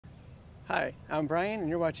Hi, I'm Brian and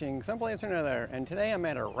you're watching Someplace or Another, and today I'm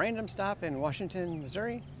at a random stop in Washington,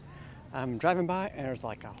 Missouri. I'm driving by and there's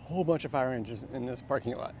like a whole bunch of fire engines in this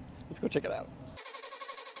parking lot. Let's go check it out.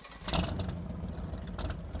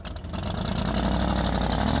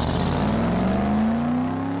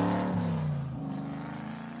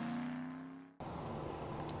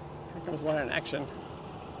 Here comes one in action.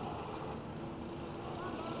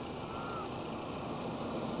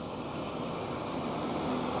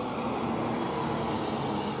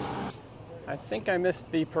 I think I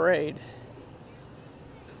missed the parade,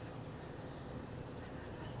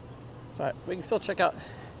 but we can still check out.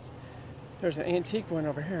 There's an antique one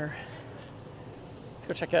over here. Let's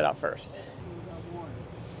go check that out first.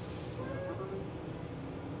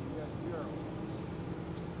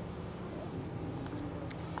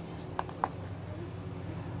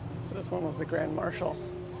 So this one was the Grand Marshal.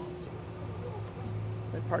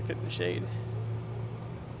 They parked it in the shade.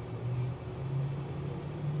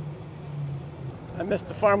 I missed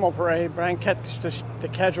the formal parade, but I can catch the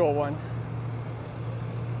casual one.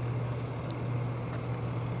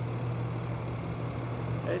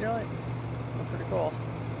 Hey, Joey. That's pretty cool.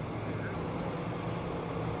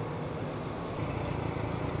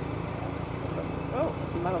 Oh,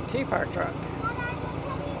 it's a Model T fire truck.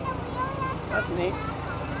 That's neat.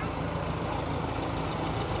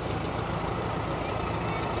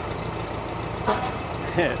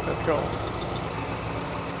 That's cool.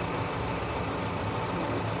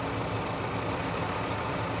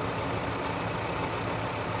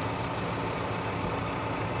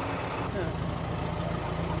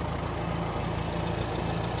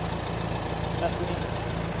 That's neat.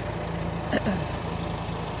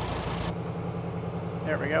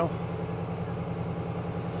 There we go.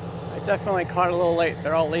 I definitely caught it a little late.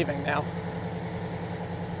 They're all leaving now.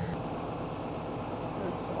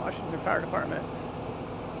 That's the Washington Fire Department.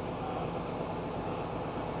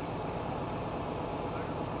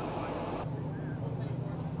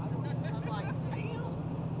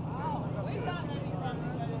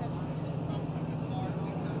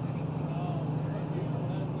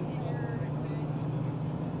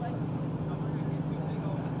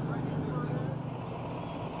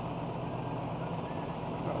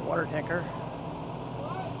 Water tanker.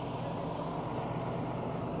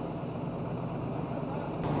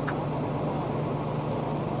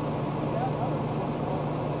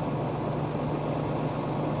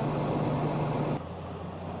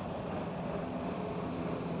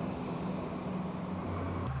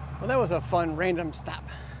 Well, that was a fun random stop.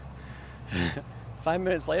 5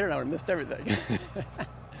 minutes later and I would have missed everything.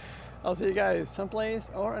 I'll see you guys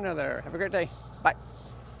someplace or another. Have a great day. Bye.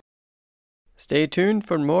 Stay tuned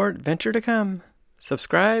for more adventure to come.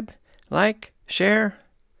 Subscribe, like, share,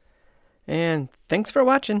 and thanks for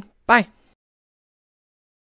watching. Bye.